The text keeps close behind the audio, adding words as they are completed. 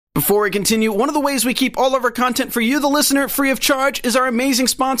Before we continue, one of the ways we keep all of our content for you, the listener, free of charge is our amazing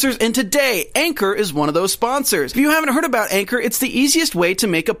sponsors, and today, Anchor is one of those sponsors. If you haven't heard about Anchor, it's the easiest way to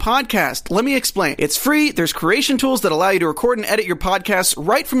make a podcast. Let me explain. It's free, there's creation tools that allow you to record and edit your podcasts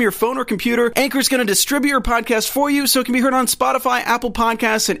right from your phone or computer. Anchor's going to distribute your podcast for you so it can be heard on Spotify, Apple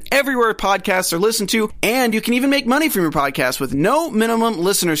Podcasts, and everywhere podcasts are listened to, and you can even make money from your podcast with no minimum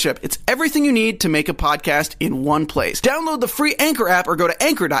listenership. It's everything you need to make a podcast in one place. Download the free Anchor app or go to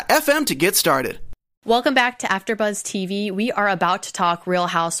anchor.fm to get started. Welcome back to AfterBuzz TV. We are about to talk Real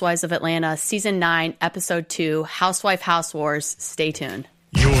Housewives of Atlanta, Season 9, Episode 2, Housewife Housewars. Stay tuned.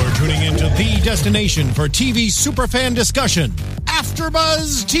 You're tuning into the destination for TV superfan discussion,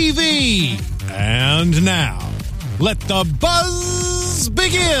 AfterBuzz TV. And now, let the buzz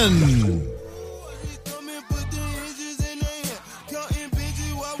begin.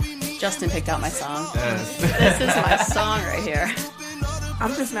 Justin picked out my song. This is my song right here.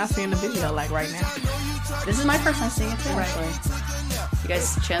 I'm just not seeing the video like right now. This is my first time seeing it too, actually. You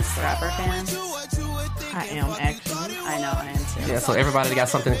guys Chance the Rapper fans? I am, actually. I know, I am too. Yeah, so everybody got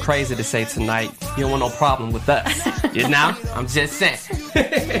something crazy to say tonight. You don't want no problem with us. You know? I'm just saying.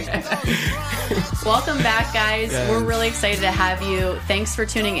 Welcome back, guys. Yes. We're really excited to have you. Thanks for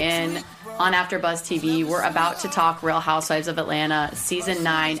tuning in on AfterBuzz TV. We're about to talk Real Housewives of Atlanta, Season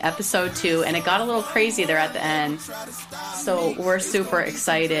 9, Episode 2, and it got a little crazy there at the end. So we're super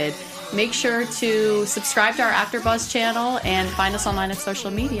excited. Make sure to subscribe to our AfterBuzz channel and find us online at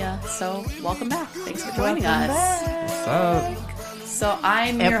social media. So welcome back. Thanks for joining us. What's up? So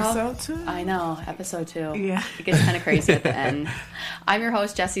I'm your Episode 2? I know, Episode 2. Yeah. It gets kind of crazy at the end. I'm your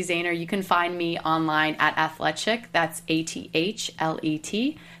host, Jessie Zahner. You can find me online at Athletchick. That's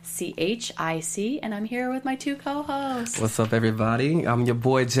ATHLETCHIC. And I'm here with my two co-hosts. What's up, everybody? I'm your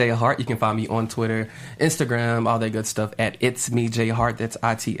boy, Jay Hart. You can find me on Twitter, Instagram, all that good stuff at It's Me, Jay Hart. That's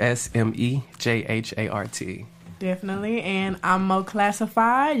ITSMEJHART. Definitely. And I'm Mo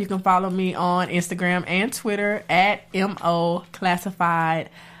Classified. You can follow me on Instagram and Twitter at MO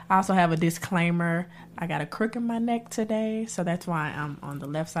Classified. I also have a disclaimer. I got a crook in my neck today, so that's why I'm on the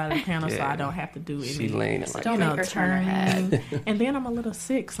left side of the panel, so I don't have to do any, She laying it like Don't make her turn her head. And then I'm a little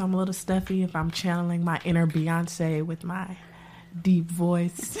sick, so I'm a little stuffy if I'm channeling my inner Beyonce with my deep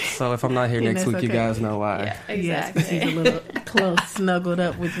voice. So if I'm not here next week, okay. you guys know why. Yeah, Yes, exactly. she's a little close, snuggled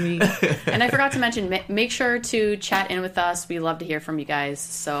up with me. And I forgot to mention, make sure to chat in with us. We love to hear from you guys.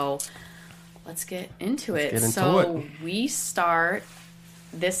 So let's get into it. We start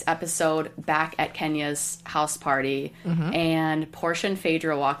this episode back at Kenya's house party, and Portia and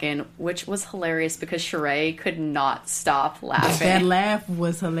Phaedra walk in, which was hilarious because Sheree could not stop laughing. That laugh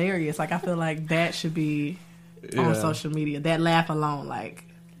was hilarious. Like, I feel like that should be on social media. That laugh alone, like,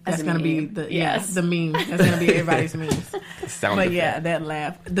 that's going to be the the meme. That's going to be everybody's memes. That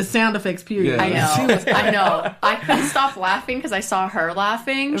laugh. The sound effects, period. Yeah. I know. I couldn't stop laughing because I saw her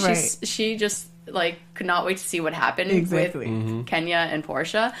laughing. Right. She just could not wait to see what happened Exactly. with Kenya and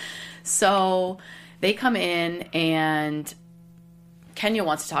Portia. So they come in and Kenya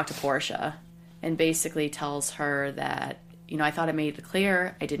wants to talk to Portia and basically tells her that, I thought I made it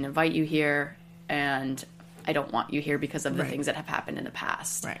clear I didn't invite you here and I don't want you here because of the things that have happened in the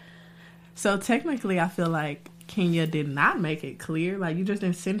past. Right. So technically I feel like Kenya did not make it clear. Like, you just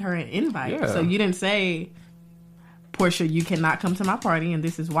didn't send her an invite. Yeah. So you didn't say, Portia, you cannot come to my party, and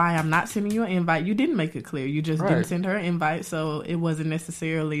this is why I'm not sending you an invite. You didn't make it clear. You just didn't send her an invite, so it wasn't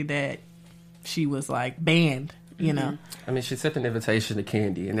necessarily that she was, banned, you know. I mean, she sent an invitation to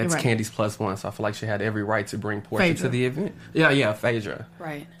Candy, and that's Candy's +1, so I feel like she had every right to bring Portia to the event. Yeah, Phaedra.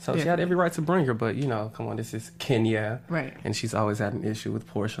 Right. So she had every right to bring her, but, come on, this is Kenya. Right. And she's always had an issue with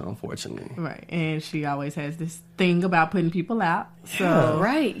Portia, unfortunately. Right. And she always has this thing about putting people out. So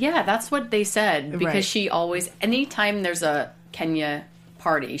Right. Yeah, that's what they said. Because she always, anytime there's a Kenya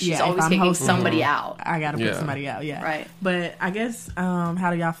party, she's always taking somebody out. I got to put somebody out, Right. But I guess,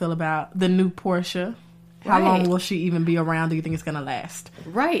 how do y'all feel about the new Portia? How long will she even be around? Do you think it's going to last?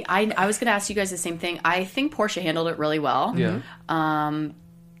 Right. I was going to ask you guys the same thing. I think Portia handled it really well. Yeah.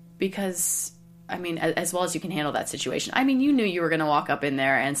 Because, as well as you can handle that situation. You knew you were going to walk up in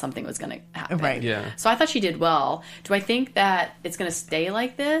there and something was going to happen. Right. Yeah. So I thought she did well. Do I think that it's going to stay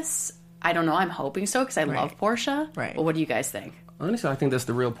like this? I don't know. I'm hoping so because I love Portia. Right. But what do you guys think? Honestly, I think that's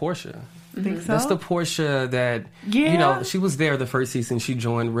the real Portia. Think so? That's the Portia that, she was there the first season. She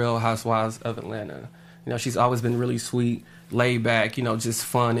joined Real Housewives of Atlanta. She's always been really sweet, laid back, just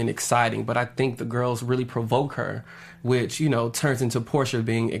fun and exciting. But I think the girls really provoke her, which, turns into Portia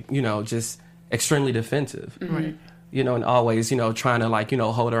being, just extremely defensive. Right. And always, trying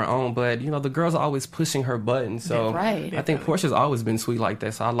to, hold her own. But, the girls are always pushing her buttons. So Right. I think Portia's always been sweet like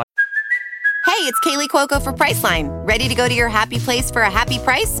that. So I like it's Kaylee Cuoco for Priceline. Ready to go to your happy place for a happy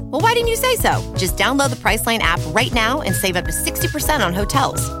price? Well, why didn't you say so? Just download the Priceline app right now and save up to 60% on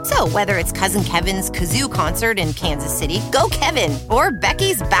hotels. So whether it's Cousin Kevin's Kazoo Concert in Kansas City, go Kevin, or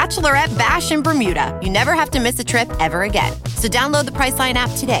Becky's Bachelorette Bash in Bermuda, you never have to miss a trip ever again. So download the Priceline app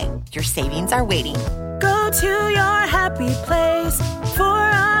today. Your savings are waiting. Go to your happy place for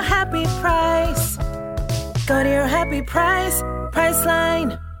a happy price. Go to your happy price,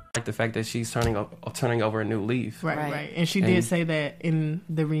 Priceline. Like the fact that she's turning over a new leaf. Right. And she did say that in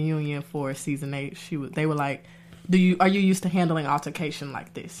the reunion for season 8. They were like, are you used to handling altercation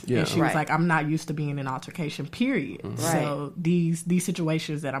like this? Yeah. And she was like, I'm not used to being in altercation, period. Mm-hmm. So these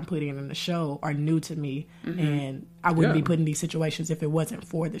situations that I'm putting in the show are new to me, and I wouldn't be put in these situations if it wasn't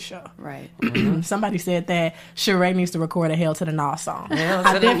for the show. Right. Somebody said that Sheree needs to record a Hell to the Nah song.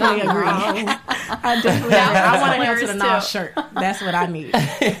 I definitely agree. I want a Hell to the Nah shirt. That's what I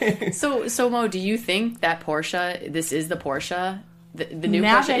need. So Mo, do you think that this is the Portia? The new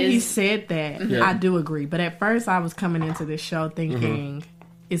now Portia that is... he said that, I do agree. But at first, I was coming into this show thinking,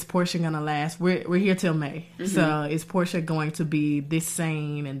 is Portia going to last? We're here till May. So is Portia going to be this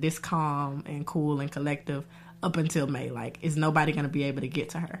sane and this calm and cool and collective up until May? Like, is nobody going to be able to get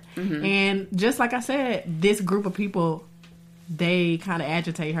to her? And just like I said, this group of people, they kind of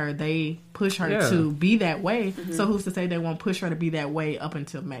agitate her. They push her to be that way. So who's to say they won't push her to be that way up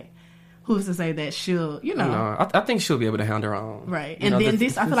until May? Who's to say that she'll, I think she'll be able to handle her own. Right. And then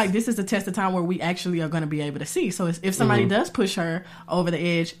I feel like this is a test of time where we actually are going to be able to see. So if somebody does push her over the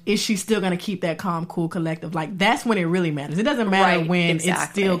edge, is she still going to keep that calm, cool, collective? Like, that's when it really matters. It doesn't matter when it's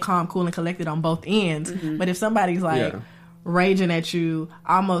still calm, cool, and collected on both ends. But if somebody's like raging at you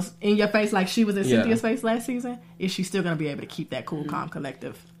almost in your face like she was in Cynthia's face last season, is she still going to be able to keep that cool, calm,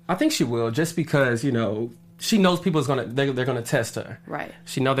 collective? I think she will, just because, she knows people they're gonna test her. Right.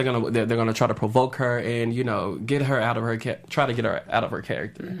 She know they're gonna try to provoke her and get her out of her try to get her out of her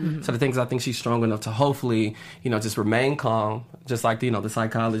character. So the things, I think she's strong enough to hopefully just remain calm, just like the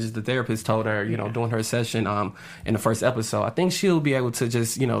psychologist, the therapist told her during her session in the first episode. I think she'll be able to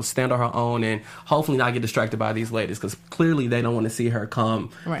just stand on her own and hopefully not get distracted by these ladies, because clearly they don't want to see her calm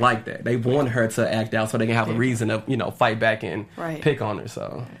like that. They want her to act out so they can have a reason to fight back and pick on her.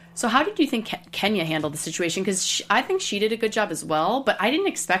 So how did you think Kenya handled the situation? Because I think she did a good job as well, but I didn't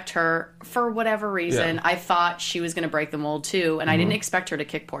expect her, for whatever reason, I thought she was going to break the mold too, and I didn't expect her to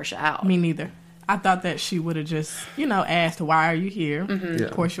kick Portia out. Me neither. I thought that she would have just, asked, why are you here?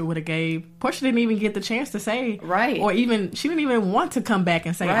 Portia would have Portia didn't even get the chance to say, or even, she didn't even want to come back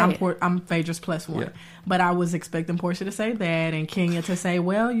and say, I'm Phaedra's plus one. Yeah. But I was expecting Portia to say that, and Kenya to say,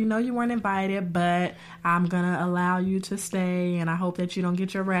 well, you weren't invited, but I'm going to allow you to stay, and I hope that you don't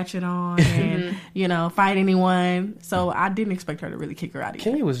get your ratchet on and, fight anyone. So I didn't expect her to really kick her out either.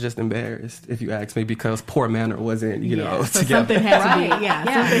 Kenya was just embarrassed, if you ask me, because poor Manor wasn't, so together. Something had to be,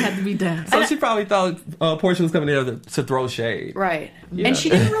 something had to be done. So she probably thought Portia was coming there to throw shade. Right. Yeah. And she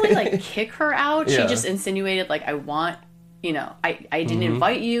didn't really, kick her out. She just insinuated, I want, I didn't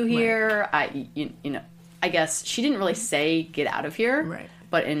invite you here. I guess she didn't really say get out of here. Right.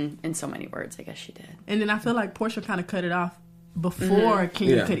 But in so many words, I guess she did. And then I feel like Portia kind of cut it off before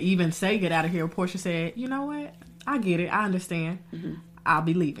Kenya could even say get out of here. Portia said, you know what? I get it. I understand. I'll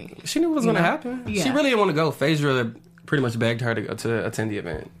be leaving. She knew what was going to happen. Yeah. She really didn't want to go. Phaedra pretty much begged her to go to attend the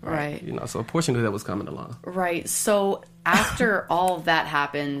event. Right. So Portia knew that was coming along. Right. So after all of that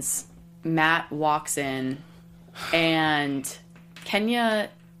happens, Matt walks in, and Kenya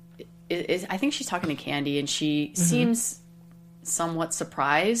is I think she's talking to Candy, and she seems somewhat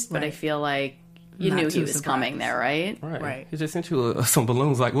surprised, but I feel like you knew he was coming there, right? Right. He just sent you some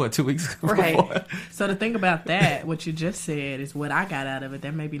balloons 2 weeks ago. Right. So to think about that, what you just said is what I got out of it,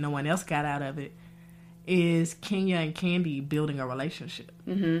 that maybe no one else got out of it, is Kenya and Candy building a relationship.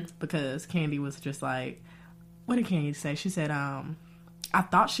 Because Candy was just like, what did Candy say? She said, I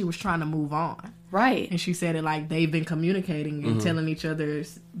thought she was trying to move on. Right. And she said it they've been communicating and telling each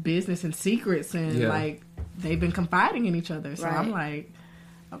other's business and secrets, and they've been confiding in each other. So I'm like,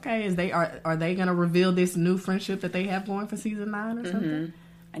 okay, are they going to reveal this new friendship that they have going for season 9 or something?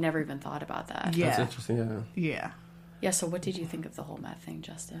 I never even thought about that. Yeah. That's interesting, Yeah, so what did you think of the whole Matt thing,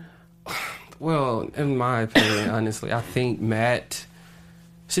 Justin? Well, in my opinion, honestly, I think Matt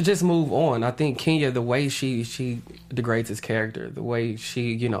should just move on. I think Kenya, the way she degrades his character, the way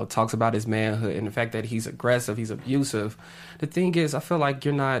she, talks about his manhood and the fact that he's aggressive, he's abusive. The thing is, I feel like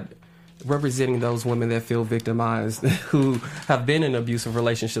you're not representing those women that feel victimized, who have been in abusive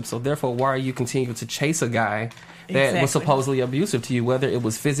relationships. So therefore, why are you continuing to chase a guy that was supposedly abusive to you, whether it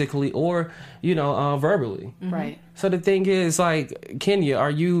was physically or, verbally? Right. So the thing is, Kenya,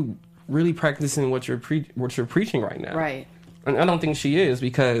 are you really practicing what you're preaching right now. Right. And I don't think she is,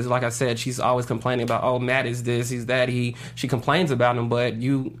 because, like I said, she's always complaining about, oh, Matt is this, he's that. She complains about him, but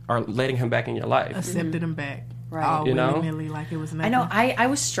you are letting him back in your life. Accepted him back. Right. All You know? willy-nilly, like it was nothing. I know. I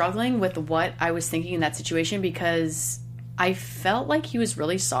was struggling with what I was thinking in that situation, because I felt like he was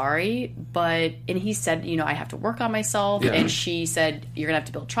really sorry, and he said, I have to work on myself. Yeah. And she said, you're going to have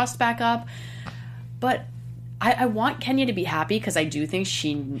to build trust back up. But I want Kenya to be happy, because I do think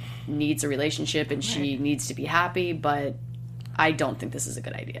she needs a relationship and she needs to be happy, but I don't think this is a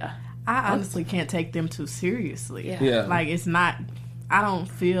good idea. I honestly can't take them too seriously. Yeah. Like, it's not, I don't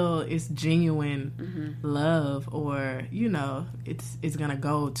feel it's genuine love, or, it's going to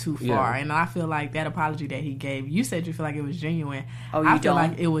go too far. Yeah. And I feel like that apology that he gave, you said you feel like it was genuine. Oh, I feel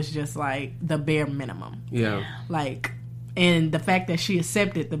like it was just like the bare minimum. Yeah. Like, and the fact that she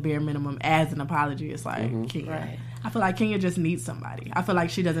accepted the bare minimum as an apology is like, Kenya. Right. I feel like Kenya just needs somebody. I feel like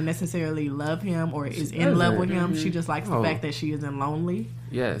she doesn't necessarily love him or is in love with him. She just likes the fact that she isn't lonely.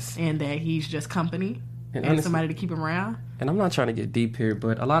 Yes. And that he's just company and honestly, somebody to keep him around. And I'm not trying to get deep here,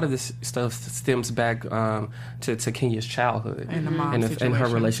 but a lot of this stuff stems back to Kenya's childhood And the mom and her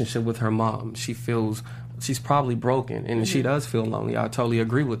situation. relationship with her mom. She feels she's probably broken, and she does feel lonely. I totally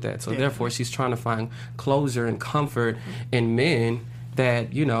agree with that. So therefore, she's trying to find closure and comfort in men that,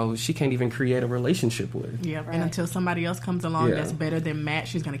 she can't even create a relationship with. Yeah, and until somebody else comes along that's better than Matt,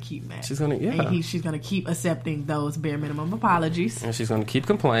 she's going to keep Matt. She's going to, And she's going to keep accepting those bare minimum apologies. And she's going to keep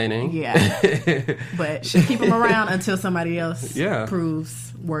complaining. Yeah. But she'll keep him around until somebody else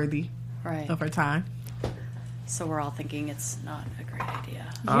proves worthy of her time. So we're all thinking it's not a great idea.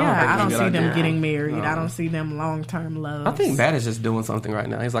 Yeah, I don't see them getting married. I don't see them long-term love. I think Matt is just doing something right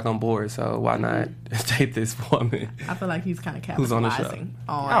now. He's like on board, so why not date this woman? I feel like he's kind of who's on the show. capitalizing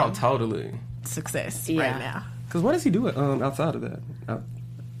on totally success Yeah. right now. Because what does he do outside of that?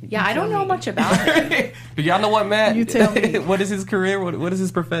 Yeah, I don't know much about it. Do y'all know what Matt? You tell me. What is his career? What is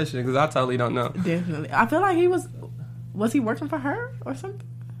his profession? Because I totally don't know. Definitely. I feel like was he working for her or something?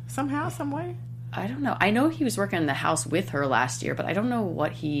 Somehow, some way? I don't know. I know he was working in the house with her last year, but I don't know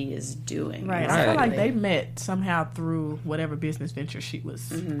what he is doing. Right. I feel like they met somehow through whatever business venture she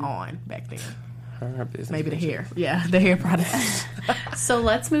was on back then. Her business Maybe the venture. hair. Yeah, the hair products. So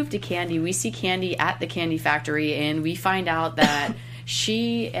let's move to Candy. We see Candy at the candy factory, and we find out that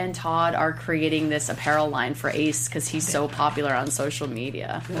she and Todd are creating this apparel line for Ace because he's so popular on social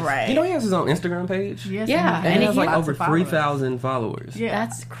media. Right. He has his own Instagram page? Yes, Yeah, And he has he like lots over of followers. 3,000 followers. Yeah.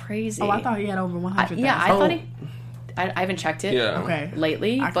 That's crazy. Oh, I thought he had over 100,000. Yeah, I thought I haven't checked it Okay.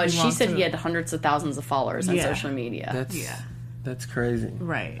 lately, I could but be she wrong, said too. he had hundreds of thousands of followers on social media. That's crazy.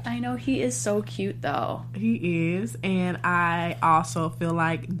 Right. I know, he is so cute though. He is, and I also feel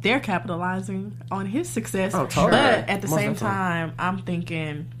like they're capitalizing on his success. Oh, totally. But at the Most same definitely. time, I'm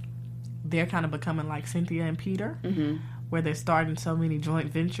thinking they're kind of becoming like Cynthia and Peter, where they're starting so many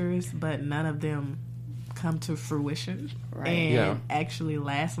joint ventures, but none of them come to fruition and actually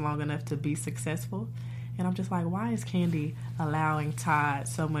last long enough to be successful. And I'm just like, why is Candy allowing Todd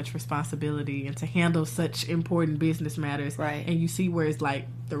so much responsibility and to handle such important business matters? Right. And you see where it's like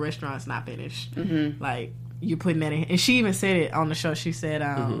the restaurant's not finished. Like, you're putting that in. And she even said it on the show. She said,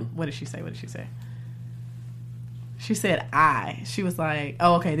 what did she say? She said, She was like,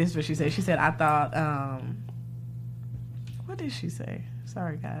 oh, okay, this is what she said. She said, I thought, what did she say?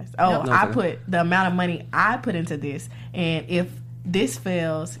 Sorry, guys. Oh, No, I okay. put the amount of money I put into this, and if this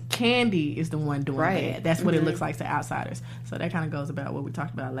fails, Candy is the one doing bad. That's what it looks like to outsiders. So that kind of goes about what we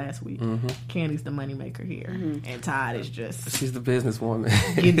talked about last week. Candy's the moneymaker here, and Todd is just She's the businesswoman.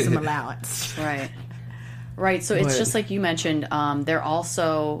 getting some allowance. Right. So it's But- just like you mentioned, they're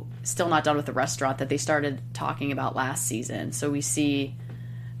also still not done with the restaurant that they started talking about last season. So we see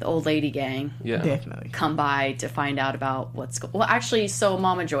the old lady gang Yeah. Definitely. come by to find out about well, actually, so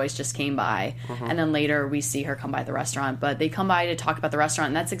Mama Joyce just came by, and then later we see her come by the restaurant, but they come by to talk about the restaurant,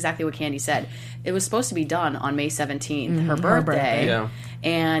 and that's exactly what Candy said. It was supposed to be done on May 17th, her birthday, Yeah.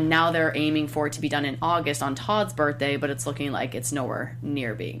 and now they're aiming for it to be done in August on Todd's birthday, but it's looking like it's nowhere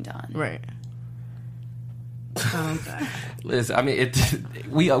near being done. Right. Listen, I mean,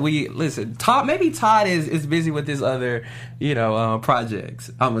 we listen. Todd, maybe Todd is busy with his other, projects.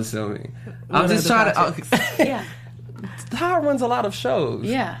 I'm assuming. I'm just trying to. Yeah. Todd runs a lot of shows.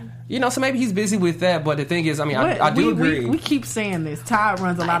 Yeah. So maybe he's busy with that. But the thing is, I mean, I do agree. We keep saying this. Todd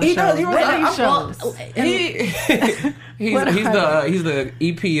runs a lot of He does, shows. he What runs- are these shows? He's the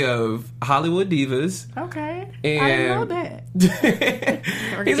EP of Hollywood Divas. Okay. I And didn't know that.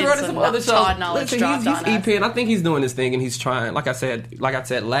 He's Get running some other shows. Todd knowledge Listen, dropped he's on EP, us. and I think he's doing this thing, and he's trying. Like I said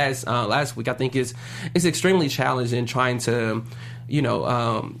last week, I think it's extremely challenging trying to,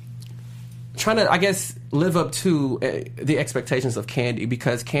 trying to, I guess, live up to the expectations of Kandi,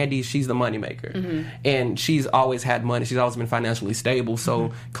 because Kandi, she's the moneymaker, and she's always had money. She's always been financially stable.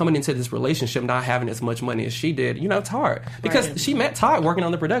 So coming into this relationship, not having as much money as she did, it's hard, because she met Todd working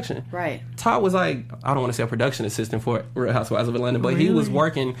on the production. Right. Todd was like, I don't want to say a production assistant for Real Housewives of Atlanta, but he was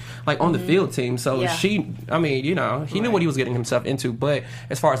working like on the field team. So he knew what he was getting himself into. But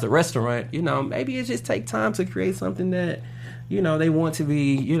as far as the restaurant, maybe it just take time to create something that they want to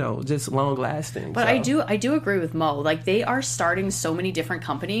be, just long lasting. But so. I do agree with Mo. Like, they are starting so many different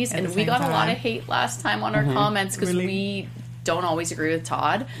companies, and we got a lot of hate last time on our comments because we don't always agree with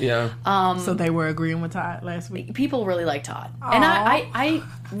Todd. Yeah. So they were agreeing with Todd last week? People really like Todd. Aww. And I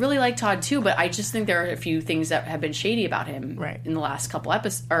really like Todd too, but I just think there are a few things that have been shady about him in the last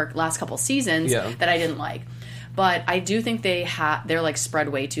couple seasons that I didn't like. But I do think they're like spread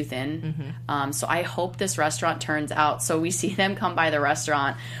way too thin. So I hope this restaurant turns out. So we see them come by the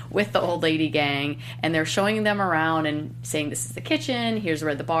restaurant with the old lady gang, and they're showing them around and saying, this is the kitchen, here's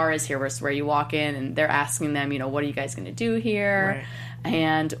where the bar is, here's where you walk in, and they're asking them, what are you guys going to do here? Right.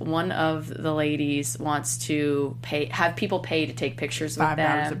 And one of the ladies wants to have people pay to take pictures with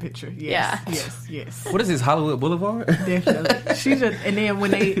them. $5 a picture. Yes. Yeah. Yes. What is this, Hollywood Boulevard? Definitely. And then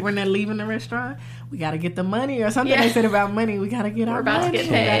when they're leaving the restaurant, we got to get the money or something. They said about money. We got to get our money. We're about to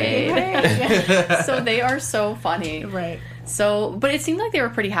get paid. So they are so funny. Right. So, but it seemed like they were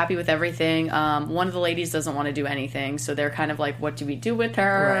pretty happy with everything. One of the ladies doesn't want to do anything, so they're kind of like, "What do we do with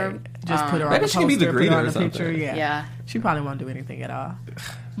her?" Right. Just put her on the poster, put her on the picture. Yeah. She probably won't do anything at all.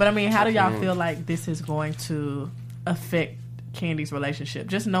 But I mean, how do y'all feel like this is going to affect Kandi's relationship?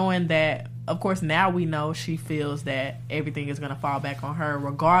 Just knowing that, of course, now we know she feels that everything is going to fall back on her,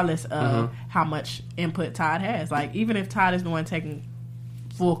 regardless of how much input Todd has. Like, even if Todd is the one taking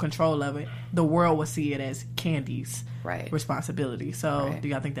full control of it, the world will see it as Kandi's responsibility. So do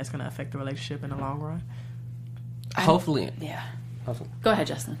y'all think that's going to affect the relationship in the long run? Hopefully. Yeah. Go ahead,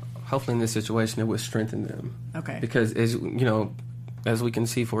 Justin. Hopefully in this situation it would strengthen them. Okay. Because, as we can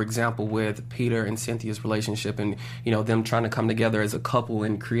see, for example, with Peter and Cynthia's relationship and, them trying to come together as a couple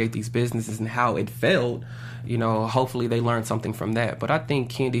and create these businesses and how it failed, hopefully they learned something from that. But I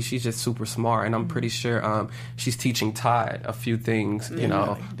think Kandi, she's just super smart, and I'm pretty sure she's teaching Todd a few things,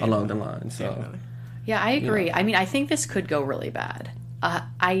 Definitely. along the line. So. Definitely. Yeah, I agree. I mean, I think this could go really bad.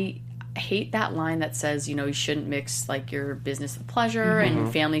 I hate that line that says, you shouldn't mix like your business with pleasure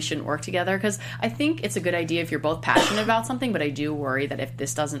and family shouldn't work together, because I think it's a good idea if you're both passionate about something, but I do worry that if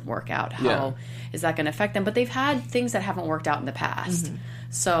this doesn't work out, how is that going to affect them? But they've had things that haven't worked out in the past,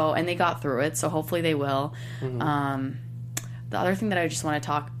 so, and they got through it, so hopefully they will. The other thing that I just want to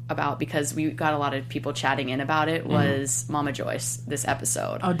talk about, because we got a lot of people chatting in about it, was Mama Joyce this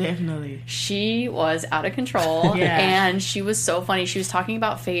episode. Oh, definitely. She was out of control, and she was so funny. She was talking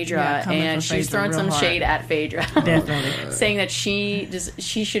about Phaedra, and she's throwing some shade at Phaedra. Definitely. Saying that she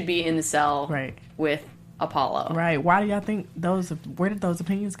should be in the cell with Apollo. Right. Why do y'all think where did those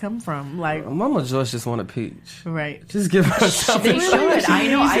opinions come from? Like, Mama Joyce just want a peach. Right. Just give her something. They should. I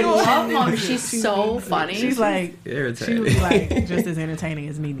know. I love Mama. She's so funny. She's like, irritating. She was like just as entertaining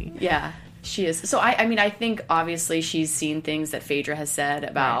as Mimi. Yeah, she is. So I mean, I think obviously she's seen things that Phaedra has said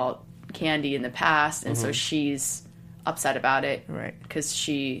about Kandi in the past, and so she's upset about it. Right. Because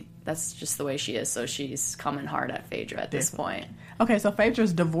that's just the way she is. So she's coming hard at Phaedra at this point. Okay, so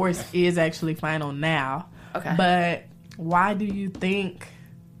Phaedra's divorce is actually final now. Okay. But why do you think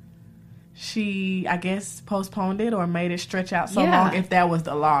she, I guess, postponed it or made it stretch out so long if that was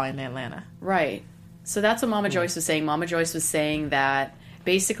the law in Atlanta? Right. So that's what Mama Joyce was saying. Mama Joyce was saying that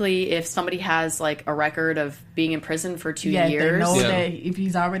basically if somebody has like a record of being in prison for 2 years. They know that if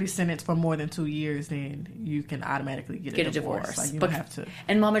he's already sentenced for more than 2 years, then you can automatically get a divorce. Like, you don't have to.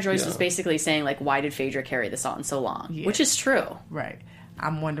 And Mama Joyce was basically saying, like, why did Phaedra carry this on so long? Yeah. Which is true. Right.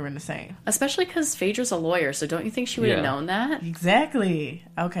 I'm wondering the same. Especially because Phaedra's a lawyer, so don't you think she would have known that? Exactly.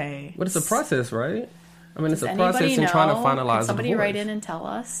 Okay. But it's a process, right? I mean, it's a process in trying to finalize Can somebody a divorce. write in and tell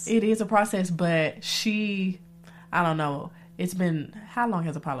us? It is a process, but I don't know. It's been, how long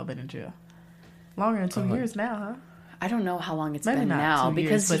has Apollo been in jail? Longer than 2 years now, huh? I don't know how long it's Maybe been not now, 2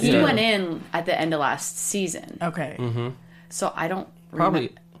 because years, he went in at the end of last season. Okay. So I don't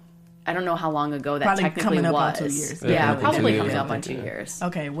Probably. I don't know how long ago that Probably technically coming up was. on 2 years. Yeah, probably coming up on 2 years.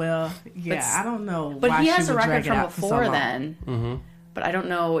 Okay, well, I don't know. But why he has she a would record drag it from out for so before long. then. But I don't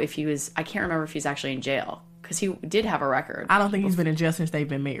know if I can't remember if he's actually in jail. Because he did have a record. I don't think he's been in jail since they've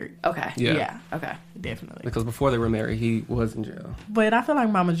been married. Okay. Yeah. Okay. Definitely. Because before they were married, he was in jail. But I feel like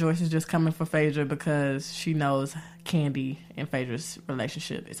Mama Joyce is just coming for Phaedra because she knows Kandi and Phaedra's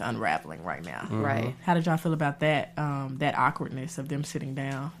relationship is unraveling right now. Right. How did y'all feel about that? That awkwardness of them sitting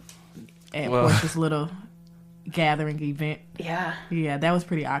down? at Portia's little gathering event. Yeah. Yeah, that was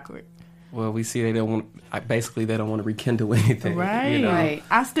pretty awkward. Well, we see they don't want to rekindle anything. Right. You know? Right.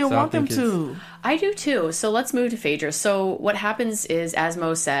 I still want them to. I do too. So let's move to Phaedra. So what happens is, as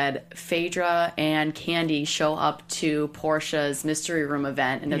Mo said, Phaedra and Candy show up to Portia's mystery room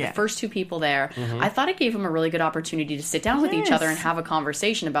event, and they're the first two people there. I thought it gave them a really good opportunity to sit down with each other and have a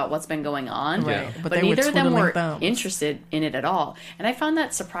conversation about what's been going on. Right. But neither of them were interested in it at all. And I found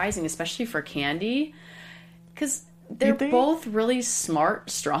that surprising, especially for Candy, because they're both really smart,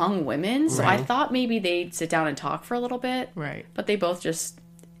 strong women. So I thought maybe they'd sit down and talk for a little bit. Right. But they both just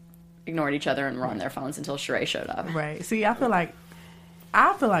ignored each other and were on their phones until Sheree showed up. Right. See, I feel like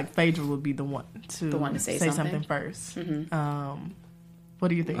Phaedra would be the one to say something first. Mm-hmm. What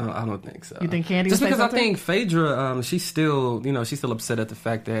do you think? I don't think so. You think Candy just would say because something? I think Phaedra, she's still upset at the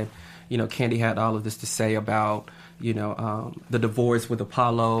fact that Candy had all of this to say about the divorce with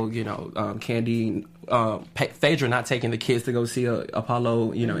Apollo. Candy, Phaedra not taking the kids to go see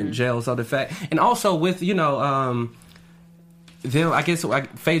Apollo, in jail. So the fact, and also with them, I guess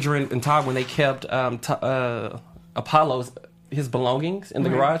like Phaedra and Todd, when they kept Apollo's his belongings in the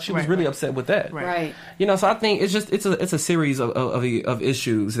garage, she was really upset with that. Right. So I think it's a series of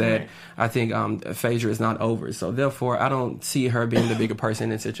issues that I think Phaedra is not over. So therefore, I don't see her being the bigger person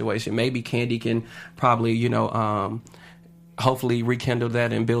in this situation. Maybe Candy can probably hopefully rekindle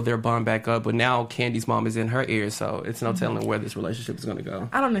that and build their bond back up. But now Candy's mom is in her ear, so it's no telling where this relationship is going to go.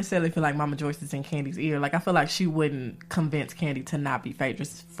 I don't necessarily feel like Mama Joyce is in Candy's ear. Like, I feel like she wouldn't convince Candy to not be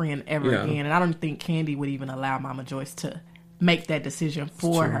Phaedra's friend ever again. And I don't think Candy would even allow Mama Joyce to make that decision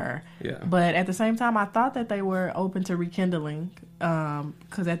for her. Yeah. But at the same time, I thought that they were open to rekindling,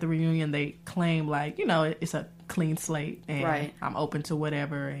 because at the reunion they claimed it's a clean slate and I'm open to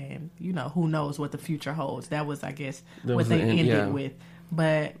whatever, and who knows what the future holds. That was, I guess, what they ended with.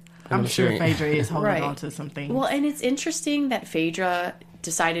 But I'm sure Phaedra is holding on to some things. Well, and it's interesting that Phaedra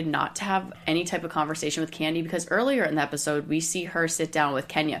decided not to have any type of conversation with Candy, because earlier in the episode we see her sit down with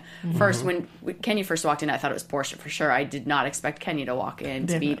Kenya. First, when Kenya first walked in, I thought it was Portia for sure. I did not expect Kenya to walk in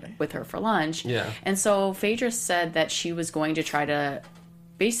to meet with her for lunch. And so Phaedra said that she was going to try to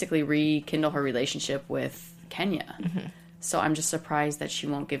basically rekindle her relationship with Kenya. So I'm just surprised that she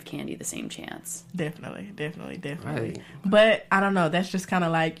won't give Candy the same chance. Definitely. Right. But I don't know, that's just kind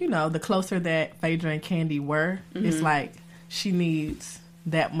of like, the closer that Phaedra and Candy were, it's like she needs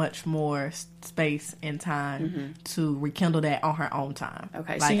that much more space and time to rekindle that on her own time.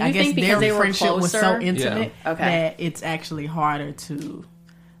 Okay, like, so you I guess think because their they were friendship closer, was so intimate that it's actually harder to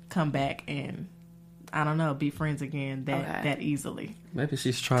come back and, I don't know, be friends again that easily. Maybe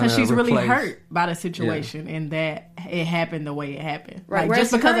she's trying to because she's really hurt by the situation and that it happened the way it happened. Right. Like,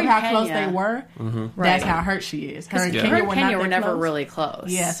 just because of how close Kenya, they were, that's how hurt she is. Her and Kenya were never really close.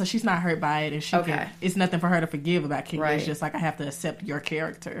 Yeah, so she's not hurt by it, and she it's nothing for her to forgive about Kenya. It's just like, I have to accept your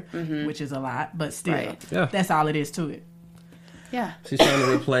character, which is a lot, but still, that's all it is to it. Yeah. She's trying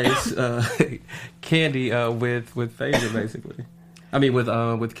to replace Candy with Phaedra, basically. I mean,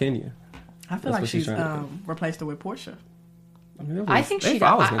 with Kenya. I feel like she's replaced her with Portia. I think she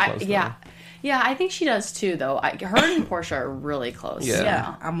does. Yeah, I think she does too, though. Her and Portia are really close.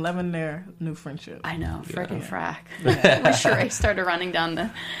 Yeah. I'm loving their new friendship. I know, frickin' frack. When Sheree started running down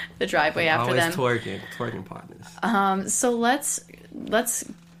the driveway after them. Always twerking partners. So let's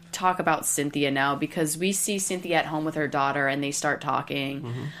talk about Cynthia now, because we see Cynthia at home with her daughter, and they start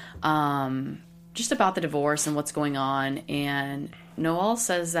talking just about the divorce and what's going on. And Noelle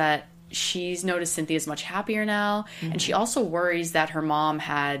says that she's noticed Cynthia's much happier now, and she also worries that her mom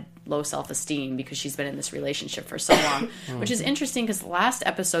had low self-esteem because she's been in this relationship for so long, which is interesting because last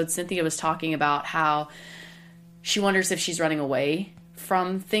episode Cynthia was talking about how she wonders if she's running away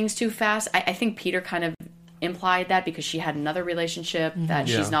from things too fast. I think Peter kind of implied that because she had another relationship that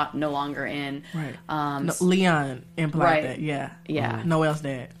she's no longer in. Right. Leon implied that. Yeah. Noelle's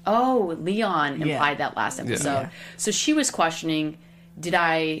dad. Oh, Leon implied that last episode. So she was questioning, do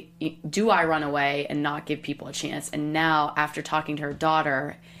I run away and not give people a chance? And now, after talking to her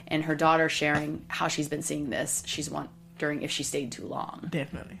daughter and her daughter sharing how she's been seeing this, she's wondering if she stayed too long.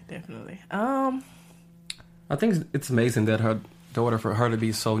 Definitely. I think it's amazing that her daughter, for her to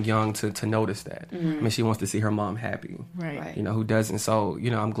be so young to notice that. I mean, she wants to see her mom happy. Right. Who doesn't? So,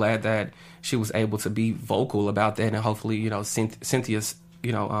 I'm glad that she was able to be vocal about that, and hopefully, Cynthia's,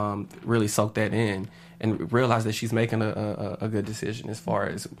 really soaked that in and realize that she's making a good decision as far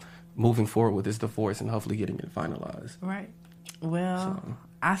as moving forward with this divorce and hopefully getting it finalized. Right. Well,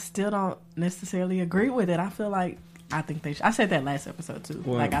 I still don't necessarily agree with it. I feel like I think they should. I said that last episode too.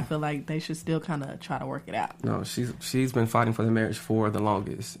 Well, like I feel like they should still kind of try to work it out. No, she's been fighting for the marriage for the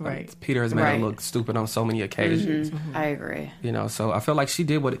longest. Right. Peter has made her look stupid on so many occasions. I agree. You know, so I feel like she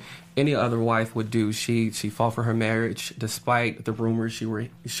did what any other wife would do. She fought for her marriage despite the rumors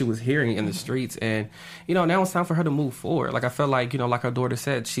she was hearing in the streets. And, you know, now it's time for her to move forward. Like I feel like, you know, like her daughter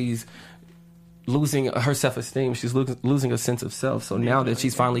said, she's losing her self-esteem. She's losing a sense of self. So now that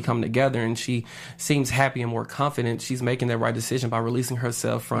she's finally come together and she seems happy and more confident, she's making that right decision by releasing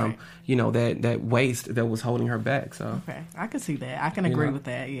herself from, you know, that waste that was holding her back. So okay, I can see that. I can agree with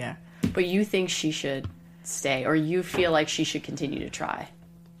that. Yeah. But you think she should stay, or you feel like she should continue to try?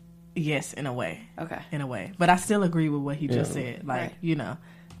 Yes, in a way. Okay. In a way. But I still agree with what he just said. Like, you know,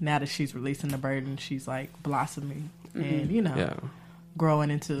 now that she's releasing the burden, she's like blossoming and, you know,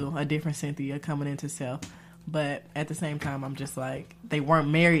 growing into a different Cynthia, coming into self. But at the same time, I'm just like, they weren't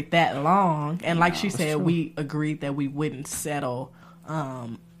married that long. And like she said, we agreed that we wouldn't settle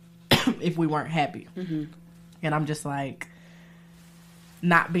if we weren't happy. And I'm just like,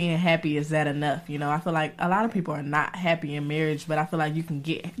 not being happy, is that enough? You know, I feel like a lot of people are not happy in marriage, but I feel like you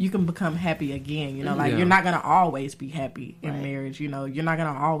can become happy again. You know, like you're not gonna always be happy in marriage. You know, you're not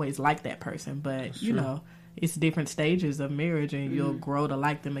gonna always like that person, but you know, it's different stages of marriage, and you'll grow to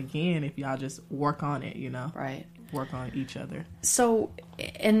like them again if y'all just work on it. You know, work on each other. So,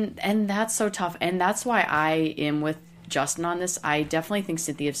 and that's so tough, and that's why I am with Justin on this. I definitely think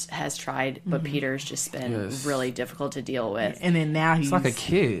Cynthia has tried, but Peter's just been really difficult to deal with. And then now he's like a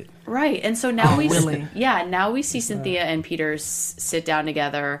kid, right? And so now now we see Cynthia and Peter sit down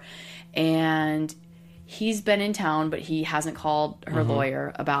together, and he's been in town, but he hasn't called her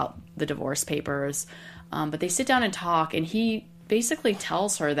lawyer about the divorce papers. But they sit down and talk, and he basically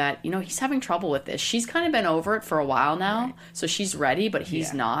tells her that, you know, he's having trouble with this. She's kind of been over it for a while now, so she's ready, but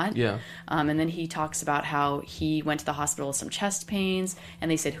he's not. Yeah. And then he talks about how he went to the hospital with some chest pains,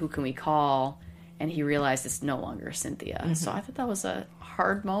 and they said, who can we call? And he realized it's no longer Cynthia. So I thought that was a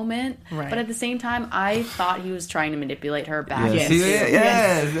hard moment. But at the same time, I thought he was trying to manipulate her back.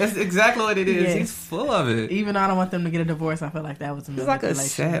 Yes, that's exactly what it is. Yes. He's full of it. Even though I don't want them to get a divorce, I feel like that was a manipulation. He's like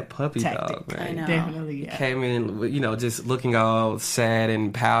a sad puppy tactic. dog, man. I know. Definitely, Came in, you know, just looking all sad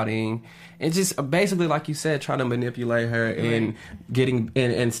and pouting. And just basically, like you said, trying to manipulate her and getting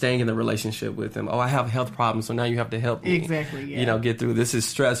and staying in the relationship with him. Oh, I have health problems, so now you have to help me. Exactly, you know, get through. This is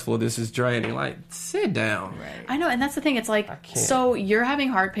stressful. This is draining. Like, sit down. I know, and that's the thing. It's like, so you're having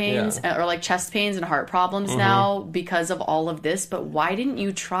heart pains or like chest pains and heart problems now because of all of this, but why didn't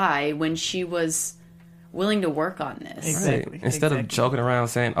you try when she was willing to work on this? Exactly. Instead of joking around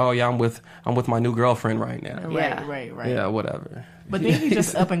saying, "Oh yeah, I'm with my new girlfriend right now." Right. Yeah, whatever. But then he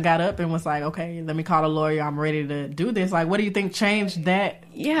just up and got up and was like, "Okay, let me call a lawyer. I'm ready to do this." Like, what do you think changed that?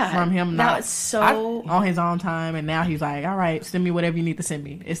 From him not on his own time, and now he's like, "All right, send me whatever you need to send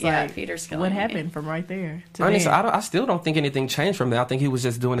me." It's like, Peter's what happened from right there to honestly, I still don't think anything changed from that. I think he was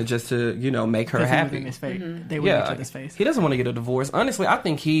just doing it just to, you know, make her happy. In his face. They were in each other's face. He doesn't want to get a divorce. Honestly, I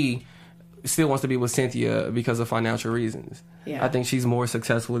think he still wants to be with Cynthia because of financial reasons. I think she's more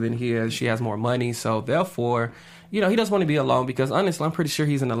successful than he is. She has more money, so therefore, you know, he doesn't want to be alone because honestly, I'm pretty sure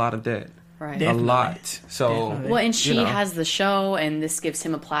he's in a lot of debt. Right. Definitely. A lot. So well, and she has the show, and this gives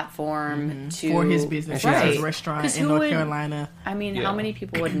him a platform for his business. She has a restaurant in North Carolina. I mean, how many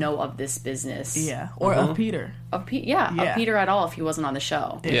people would know of this business? Or of Peter. Of Peter at all if he wasn't on the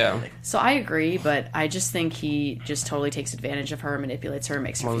show. Definitely. So I agree, but I just think he just totally takes advantage of her, manipulates her,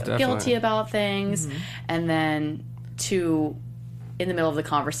 makes her feel guilty about things, and then in the middle of the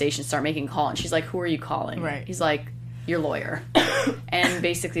conversation, start making a call, and she's like, "Who are you calling?" Right. He's like, "Your lawyer," and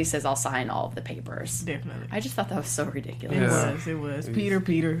basically says, "I'll sign all of the papers." Definitely. I just thought that was so ridiculous. It was.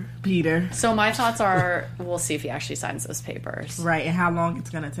 Peter. So my thoughts are, we'll see if he actually signs those papers. Right, and how long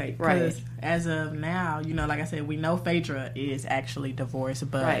it's going to take. Right. Because as of now, you know, like I said, we know Phaedra is actually divorced,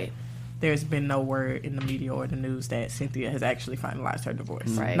 but there's been no word in the media or the news that Cynthia has actually finalized her divorce.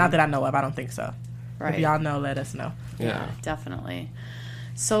 Right. Not that I know of. I don't think so. Right. If y'all know, let us know. Yeah, definitely.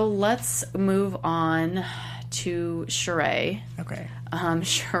 So let's move on to Sheree. Okay.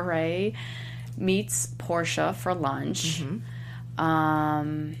 Sheree meets Portia for lunch.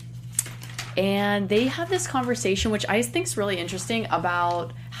 And they have this conversation, which I think is really interesting,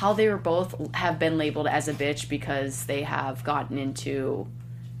 about how they were both have been labeled as a bitch because they have gotten into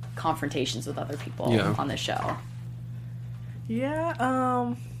confrontations with other people on the show. Yeah,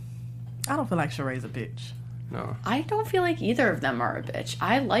 I don't feel like Sheree's a bitch. No. I don't feel like either of them are a bitch.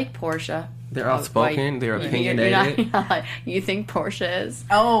 I like Portia. They're outspoken. They're opinionated. You think Portia is?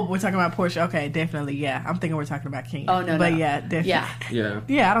 Oh, we're talking about Portia. Okay, definitely. Yeah, I'm thinking we're talking about King. Oh no, but yeah, definitely.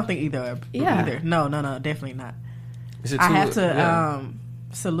 Yeah. I don't think either. No, definitely not. I have to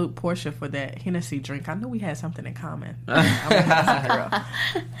salute Portia for that Hennessy drink. I knew we had something in common. I'm a Hennessy girl.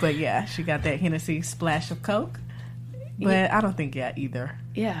 But yeah, she got that Hennessy splash of Coke. But I don't think either.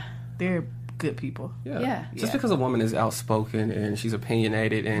 Yeah. They're good people. Yeah. Just because a woman is outspoken and she's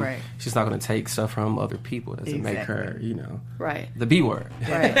opinionated and she's not going to take stuff from other people doesn't make her, the B word.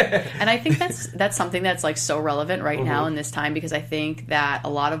 Right. And I think that's something that's like so relevant right now in this time, because I think that a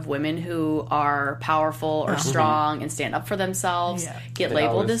lot of women who are powerful or strong and stand up for themselves get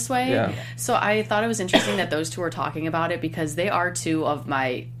labeled this way. Yeah. So I thought it was interesting that those two are talking about it, because they are two of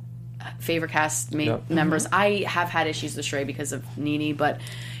my favorite cast members. I have had issues with Sheree because of Nene, but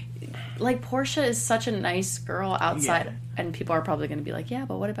like Portia is such a nice girl outside, and people are probably going to be like, yeah,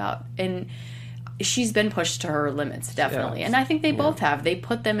 but what about? And she's been pushed to her limits, definitely. And I think they both have. They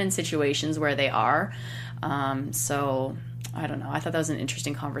put them in situations where they are. So I don't know. I thought that was an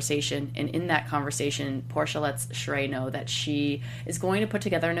interesting conversation. And in that conversation, Portia lets Sheree know that she is going to put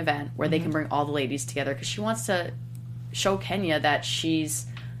together an event where they can bring all the ladies together, because she wants to show Kenya that she's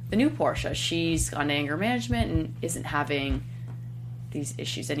the new Portia. She's gone to anger management and isn't having these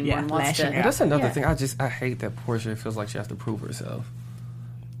issues anymore and wants to. That's another thing. I hate that Portia feels like she has to prove herself.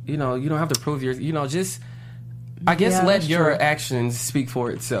 You don't have to prove I guess let your actions speak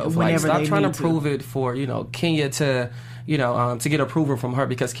for itself. Like, stop trying to prove it for, Kenya to get approval from her,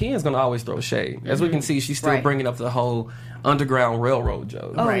 because Kenya's going to always throw shade. As we can see, she's still bringing up the whole Underground Railroad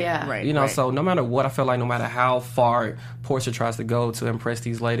joke. Oh, right. So no matter what, I feel like no matter how far Portia tries to go to impress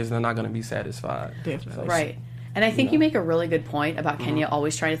these ladies, they're not going to be satisfied. Definitely. Right. And I think you make a really good point about Kenya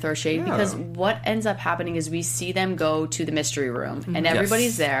always trying to throw shade, because what ends up happening is we see them go to the mystery room and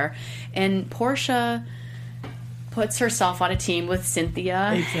everybody's there, and Portia puts herself on a team with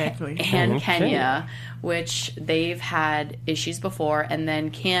Cynthia and Kenya, which they've had issues before, and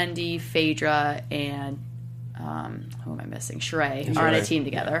then Candy, Phaedra, and who am I missing? Sheree are on a team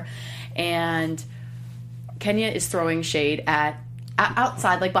together, and Kenya is throwing shade at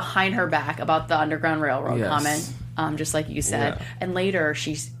outside, like behind her back, about the Underground Railroad comment, just like you said. And later,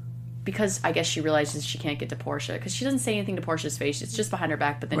 because I guess she realizes she can't get to Portia, because she doesn't say anything to Portia's face. It's just behind her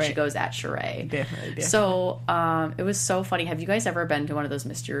back, but then she goes at Sheree. Definitely. So it was so funny. Have you guys ever been to one of those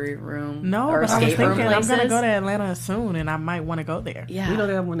mystery room or but I was escape room thinking places? I'm going to go to Atlanta soon, and I might want to go there. Yeah. We know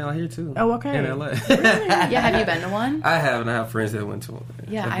they have one out here, too. Oh, okay. In LA. Really? Yeah, have you been to one? I haven't. I have friends that went to one.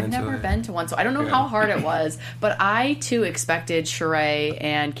 Yeah, I've never been to one, so I don't know how hard it was. But I, too, expected Sheree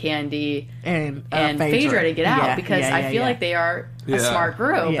and Candy and Phaedra to get out, because I feel like they are a smart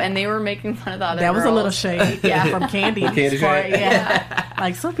group, and they were making fun of the other girls. Was a little shade from Candy's part.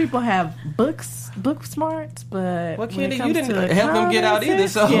 Like, some people have book smarts, but Candy, you didn't help them get out either.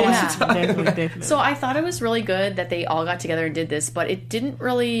 So definitely. So I thought it was really good that they all got together and did this, but it didn't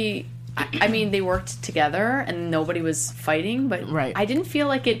really. I mean, they worked together and nobody was fighting, but I didn't feel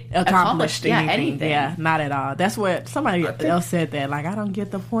like it accomplished anything. Yeah, not at all. That's what somebody else said, that like, I don't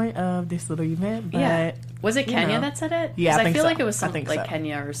get the point of this little event. But was it Kenya that said it? Yeah, I feel like it was something like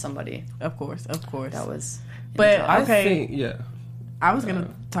Kenya or somebody. Of course. That was. But okay, I was gonna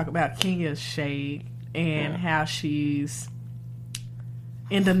talk about Kenya's shade and how she's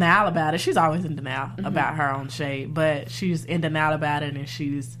in denial about it. She's always in denial about her own shade, but she's in denial about it, and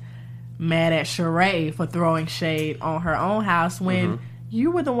she's mad at Sheree for throwing shade on her own house when you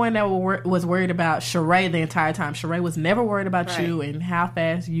were the one that was worried about Sheree the entire time. Sheree was never worried about you and how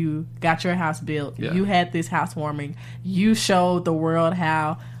fast you got your house built. Yeah. You had this housewarming. You showed the world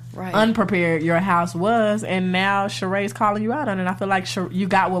how unprepared your house was, and now Sheree's calling you out on it. And I feel like you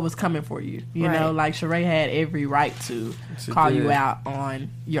got what was coming for you. You know, like Sheree had every right to call you out on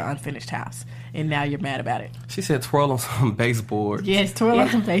your unfinished house. And now you're mad about it. She said twirl on some baseboards. Yes, twirl on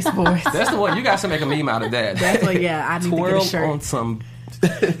some baseboards. That's the one. You guys should make a meme out of that. That's what, I need to get a shirt. Twirl on some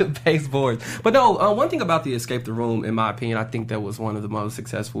baseboards. But no, one thing about the Escape the Room, in my opinion, I think that was one of the most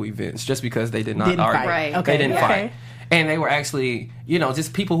successful events, just because they didn't argue. Fight. Okay. They didn't fight. And they were actually,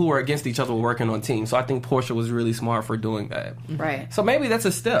 just people who were against each other were working on teams. So I think Portia was really smart for doing that. Right. So maybe that's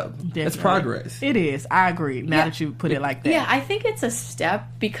a step. Definitely. It's progress. It is. I agree. Now that you put it like that. Yeah, I think it's a step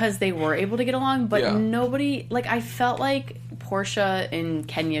because they were able to get along, but nobody, I felt like Portia and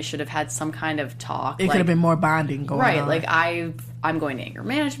Kenya should have had some kind of talk. It could have been more bonding going on. Right. Like, I'm going to anger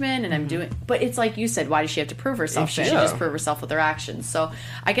management and I'm doing, but it's like you said, why does she have to prove herself? She should just prove herself with her actions. So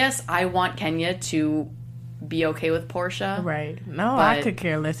I guess I want Kenya to be okay with Portia. Right. No, I could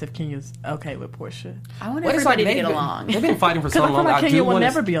care less if Kenya's okay with Portia. I want everybody to get along. They've been fighting for so long. I feel like Kenya will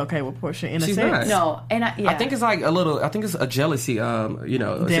never be okay with Portia in a sense. Not. No, and I think it's like I think it's a jealousy,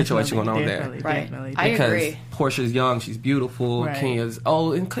 situation going on there. Right. Definitely. I agree. Because Portia's young, she's beautiful. Right. Kenya's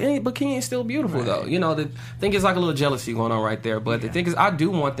old, but Kenya is still beautiful though. The thing is like a little jealousy going on right there. But the thing is, I do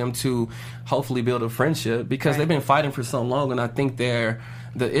want them to hopefully build a friendship because they've been fighting for so long, and I think the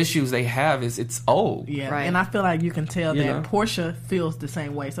issues they have is it's old. Yeah, right. And I feel like you can tell that Portia feels the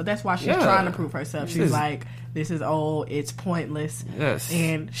same way. So that's why she's trying to prove herself. She's like, this is old, it's pointless. Yes.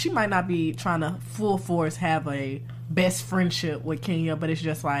 And she might not be trying to full force have a best friendship with Kenya, but it's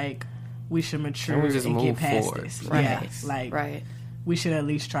just like, we should mature and get past forward. This. Right. Yeah, we should at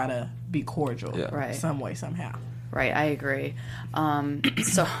least try to be cordial some way, somehow. Right, I agree.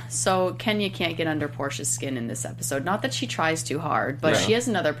 So Kenya can't get under Portia's skin in this episode. Not that she tries too hard, but she has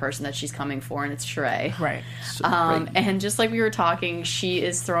another person that she's coming for, and it's Sheree. Right. And just like we were talking, she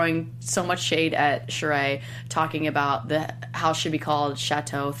is throwing so much shade at Sheree, talking about the house should be called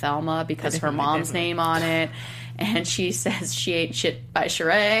Chateau Thelma because her mom's name on it. And she says she ain't shit by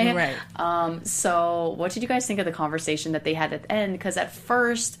Sheree. Right. So what did you guys think of the conversation that they had at the end? Because at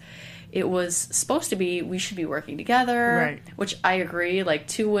first it was supposed to be we should be working together, right? Which I agree. Like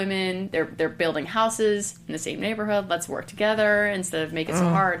two women, they're building houses in the same neighborhood. Let's work together instead of make it so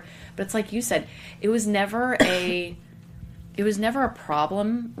hard. But it's like you said, it was never a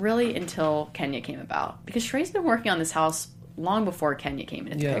problem really until Kenya came about because Sheree's been working on this house long before Kenya came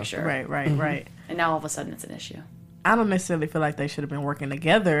into the picture. Right. And now all of a sudden it's an issue. I don't necessarily feel like they should have been working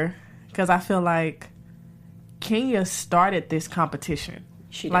together because I feel like Kenya started this competition.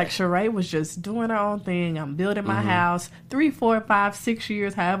 She did. Like Sheree was just doing her own thing. I'm building my house. 3, 4, 5, 6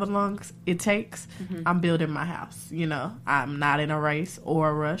 years, however long it takes, I'm building my house. I'm not in a race or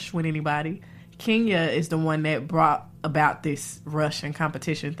a rush with anybody. Kenya is the one that brought about this rush and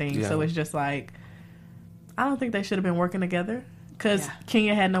competition thing. Yeah. So it's just like, I don't think they should have been working together. Because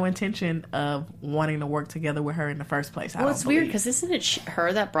Kenya had no intention of wanting to work together with her in the first place. Well, it's weird because isn't it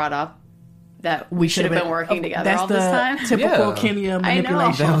her that brought up that we should have been working together all this time? That's the typical Kenya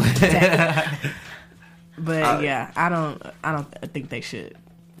manipulation. But I don't think they should.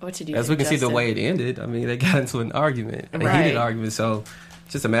 What did you As we can see the way it ended, I mean, they got into an argument, a heated argument. So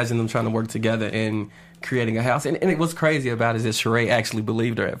just imagine them trying to work together and creating a house. And what's crazy about it is that Sheree actually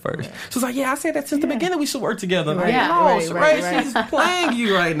believed her at first. She was like, I said that since the beginning we should work together. Like, Sheree, she's playing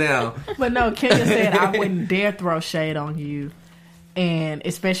you right now. But no, Kenya said, I wouldn't dare throw shade on you. And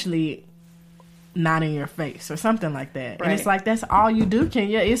especially not in your face or something like that. Right. And it's like, that's all you do,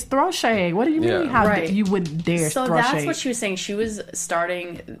 Kenya, is throw shade. What do you mean how you wouldn't dare throw shade? So that's what she was saying. She was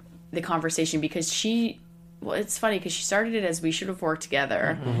starting the conversation because it's funny because she started it as we should have worked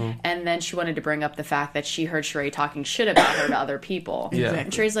together, and then she wanted to bring up the fact that she heard Sheree talking shit about her to other people. Exactly.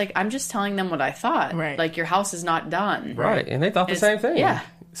 And Sheree's like, I'm just telling them what I thought. Right. Like, your house is not done. Right. And they thought the same thing. Yeah.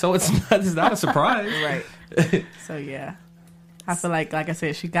 So it's not a surprise. Right. So, I feel like I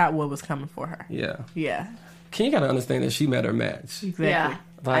said, she got what was coming for her. Yeah. You gotta understand that she met her match. Exactly. Yeah.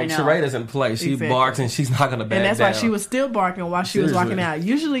 Like, Sheree doesn't play. She barks and she's not going to back down. And that's why she was still barking while she was walking out.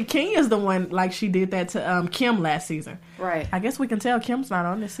 Usually, Kenya's the one, like she did that to Kim last season. Right. I guess we can tell Kim's not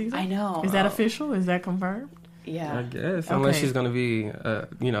on this season. I know. Is that official? Is that confirmed? Yeah. I guess. Unless she's going to be,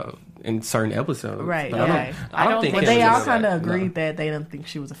 in certain episodes. Right. But I don't think they all kind of agreed that they didn't think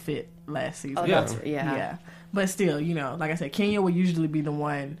she was a fit last season. Oh, yeah. But still, like I said, Kenya would usually be the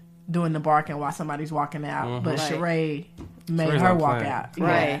one doing the barking while somebody's walking out. But Sheree made her walk out.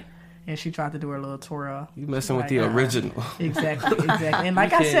 Right. Yeah. And she tried to do her little twirl. You messing with the original. Exactly. And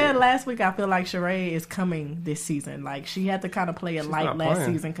like I said last week, I feel like Sheree is coming this season. Like, she had to kind of play it light last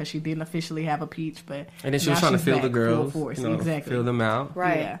season because she didn't officially have a peach. But and then she was trying to feel the girls. Exactly. Feel them out.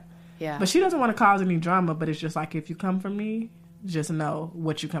 Right. Yeah. But she doesn't want to cause any drama, but it's just like, if you come for me, just know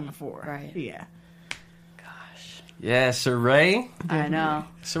what you're coming for. Right. Yeah. Yeah, Sheree. I know.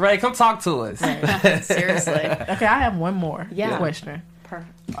 Sheree, come talk to us. Seriously. Okay, I have one more question.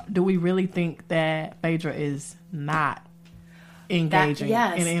 Perfect. Do we really think that Phaedra is not engaging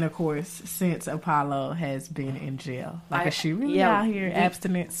in intercourse since Apollo has been in jail? Like, is she really out here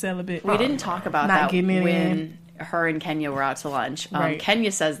abstinent, celibate? We didn't talk about not that getting when her and Kenya were out to lunch.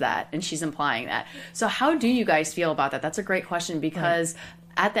 Kenya says that, and she's implying that. So how do you guys feel about that? That's a great question because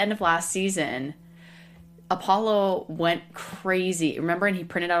at the end of last season, Apollo went crazy. Remember? And he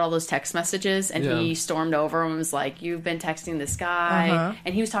printed out all those text messages and he stormed over and was like, you've been texting this guy.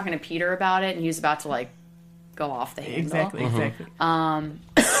 And he was talking to Peter about it and he was about to, like, go off the handle. Exactly.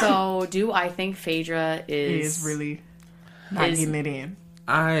 So do I think Phaedra is really not getting it in?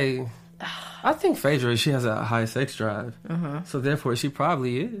 I think Phaedra, she has a high sex drive. So therefore, she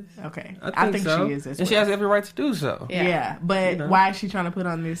probably is. Okay. I think so. She is as and she has every right to do so. Yeah. But why is she trying to put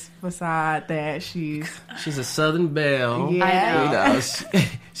on this facade that she's a Southern belle. Yeah.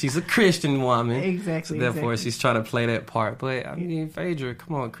 She's a Christian woman. Exactly. So therefore, she's trying to play that part. But I mean, Phaedra,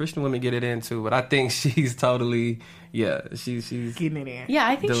 come on, Christian women get it in too. But I think she's totally, she's getting it in. Yeah,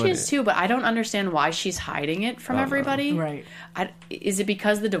 I think she is too. But I don't understand why she's hiding it from everybody. Right. Is it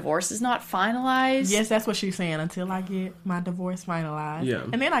because the divorce is not finalized? Yes, that's what she's saying. Until I get my divorce finalized. Yeah.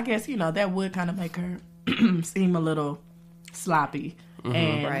 And then I guess, that would kind of make her seem a little sloppy.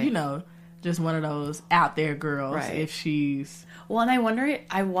 And, just one of those out there girls. Right. If she's... Well, and I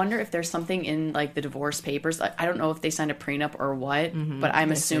wonder if there's something in, like, the divorce papers. I don't know if they signed a prenup or what, but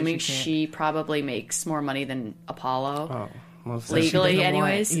I'm assuming she probably makes more money than Apollo. Legally,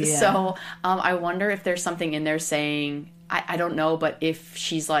 anyways. Yeah. So I wonder if there's something in there saying... I don't know, but if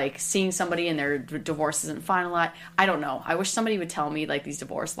she's, like, seeing somebody and their divorce isn't finalized, I don't know. I wish somebody would tell me, like, these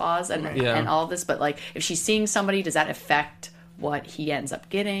divorce laws and all of this. But, like, if she's seeing somebody, does that affect what he ends up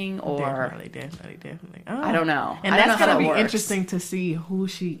getting? Or Definitely. I don't know. And that's going to be interesting to see who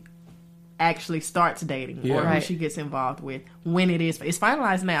she actually starts dating or who she gets involved with when it's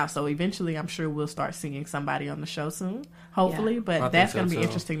finalized now. So eventually, I'm sure we'll start seeing somebody on the show soon. Hopefully, but that's going to be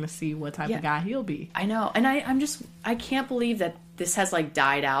interesting to see what type of guy he'll be. I know, and I can't believe that this has like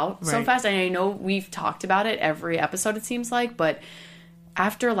died out so fast. And I know we've talked about it every episode, it seems like, but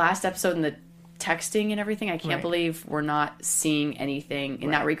after last episode and the texting and everything, I can't believe we're not seeing anything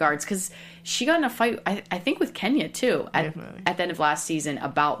in that regards. Because she got in a fight, I think, with Kenya too at the end of last season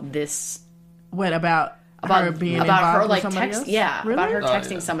about this. What about her being about her like text? else? Yeah, really? about her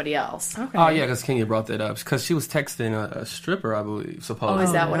texting somebody else. Okay. Oh yeah, because Kenya brought that up because she was texting a stripper, I believe. Supposedly. Oh,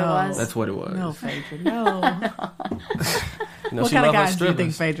 is that what it was? That's what it was. No, Phaedra, no. What she kind of loved her guys do you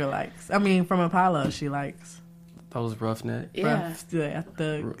think strippers. Phaedra likes? I mean, from Apollo, she likes Those roughneck. Yeah, Yeah.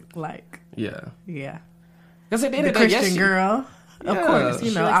 Because The Christian girl. Of course,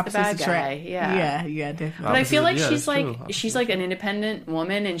 she likes the opposites bad guy. attract. Yeah, definitely. But I feel like Opposite, she's like an independent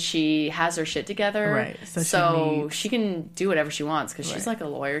woman, and she has her shit together. Right. So she can do whatever she wants because she's like a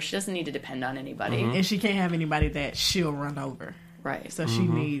lawyer. She doesn't need to depend on anybody. And she can't have anybody that she'll run over. Right. So she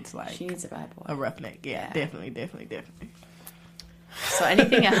needs a bad boy. a roughneck. Yeah. Definitely. So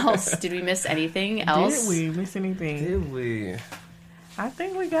anything else? Did we miss anything else? Did we miss anything? Did we? I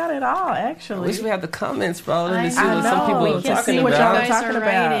think we got it all, I actually. wish we had the comments, bro. Let me see I what know. some people We are can talking see what about. you guys are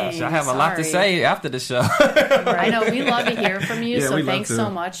writing. So I have a lot to say after the show. I know. We love to hear from you. Yeah, So we love thanks to.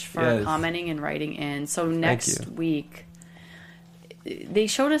 so much for commenting and writing in. So next week, they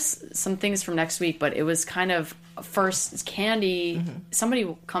showed us some things from next week, but it was kind of first Candy.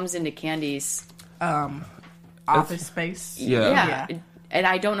 Somebody comes into Candy's office space. Yeah. And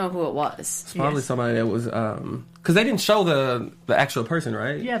I don't know who it was. It's probably somebody that was because they didn't show the actual person,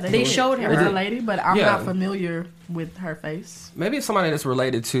 right? Yeah, they showed her. It was a lady, but I'm not familiar with her face. Maybe it's somebody that's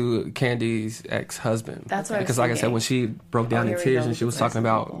related to Candy's ex-husband. That's what because, I was like I said, when she broke down in tears and she was talking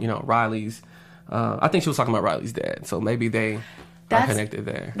about Riley's, I think she was talking about Riley's dad. So maybe they are connected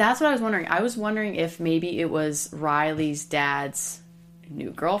there. That's what I was wondering. I was wondering if maybe it was Riley's dad's new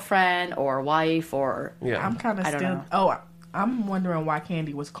girlfriend or wife or I'm kind of still. Oh, I'm wondering why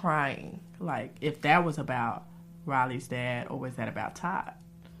Candy was crying. Like, if that was about Riley's dad, or was that about Todd?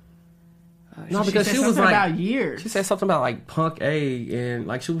 No, because she was like about years. She said something about like Punk A, and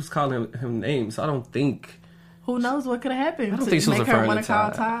like she was calling him names. So I don't think. Who knows what could have happened? I don't think she was referring to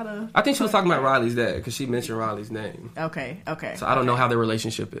call Todd. I think she was talking about Riley's dad because she mentioned Riley's name. Okay. So I don't know how their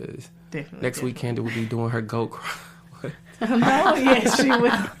relationship is. Definitely. Next week, Candy will be doing her goat cry. No, yes, she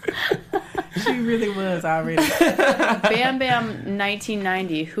will. She really was already. Bam Bam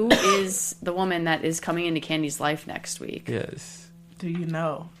 1990. Who is the woman that is coming into Candy's life next week? Yes. Do you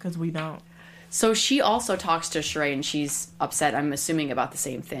know? Because we don't. So she also talks to Sheree, and she's upset, I'm assuming, about the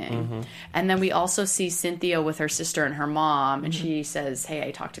same thing. And then we also see Cynthia with her sister and her mom, and she says, hey, I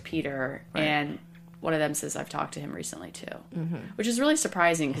talked to Peter. Right. And one of them says, I've talked to him recently, too. Which is really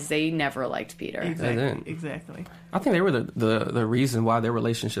surprising, because they never liked Peter. Exactly. I think they were the reason why their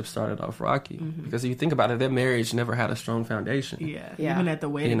relationship started off rocky. Because if you think about it, their marriage never had a strong foundation. Yeah. Even at the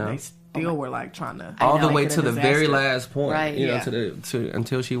wedding, they still were like trying to... All the way to the very last point. Right. You know,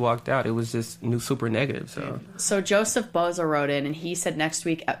 until she walked out, it was just super negative. So Joseph Boza wrote in, and he said next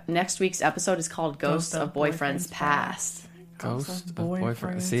week's episode is called Ghost of Boyfriends Past. Ghost of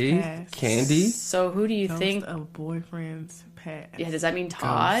Boyfriends. See? Past. Candy. So who do you think? Ghost of Boyfriends Past. Yeah, does that mean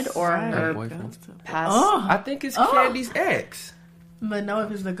Todd or her boyfriends past? I think it's Candy's ex. But no,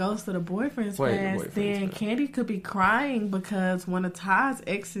 if it's the ghost of the boyfriend's past, then Candy could be crying because one of Ty's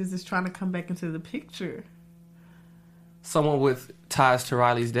exes is trying to come back into the picture. Someone with ties to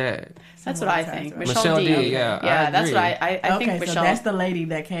Riley's dad. That's what I think. Michelle D. Yeah, that's what I think. Michelle. So that's the lady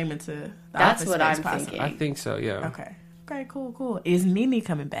that came into the That's office what I'm possibly. thinking. I think so. Yeah. Okay. Cool. Is Nene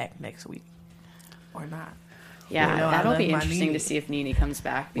coming back next week or not? Yeah, that'll be interesting to see if Nene comes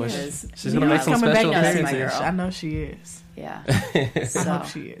back because she's gonna make some special appearances. I know she is. Yeah. I hope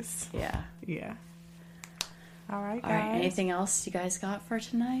she is. Yeah. All right, guys. All right. Anything else you guys got for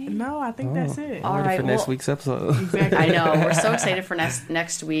tonight? No, I think that's it. All right. For next week's episode. Exactly. I know. We're so excited for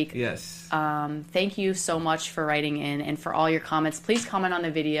next week. Yes. Thank you so much for writing in and for all your comments. Please comment on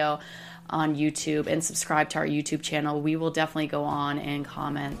the video on YouTube and subscribe to our YouTube channel. We will definitely go on and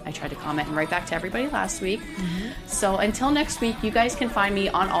comment. I tried to comment and write back to everybody last week. So until next week, you guys can find me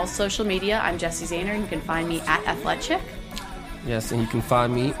on all social media. I'm Jessie Zahner. You can find me at Athletic. Yes, and you can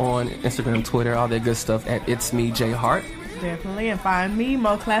find me on Instagram, Twitter, all that good stuff at It's Me, J Hart. Definitely. And find me,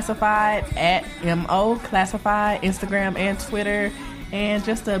 Mo Classified, at MO Classified, Instagram and Twitter. And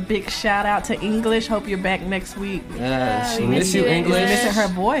just a big shout out to English. Hope you're back next week. Yes, we miss you, English. We're missing her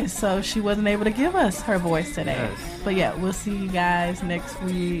voice, so she wasn't able to give us her voice today. Yes. But yeah, we'll see you guys next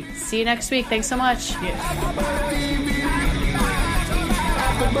week. See you next week. Thanks so much.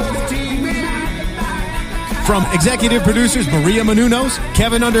 From executive producers Maria Menounos,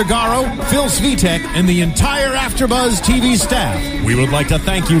 Kevin Undergaro, Phil Svitek, and the entire AfterBuzz TV staff, we would like to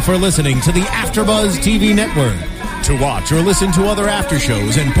thank you for listening to the AfterBuzz TV network. To watch or listen to other after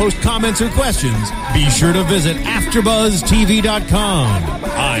shows and post comments or questions, be sure to visit AfterBuzzTV.com.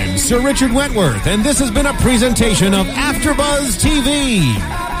 I'm Sir Richard Wentworth, and this has been a presentation of AfterBuzz TV.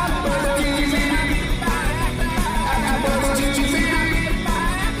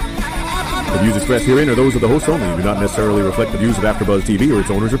 The views expressed herein are those of the hosts only and do not necessarily reflect the views of AfterBuzz TV or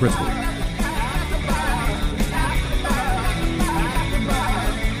its owners or principals.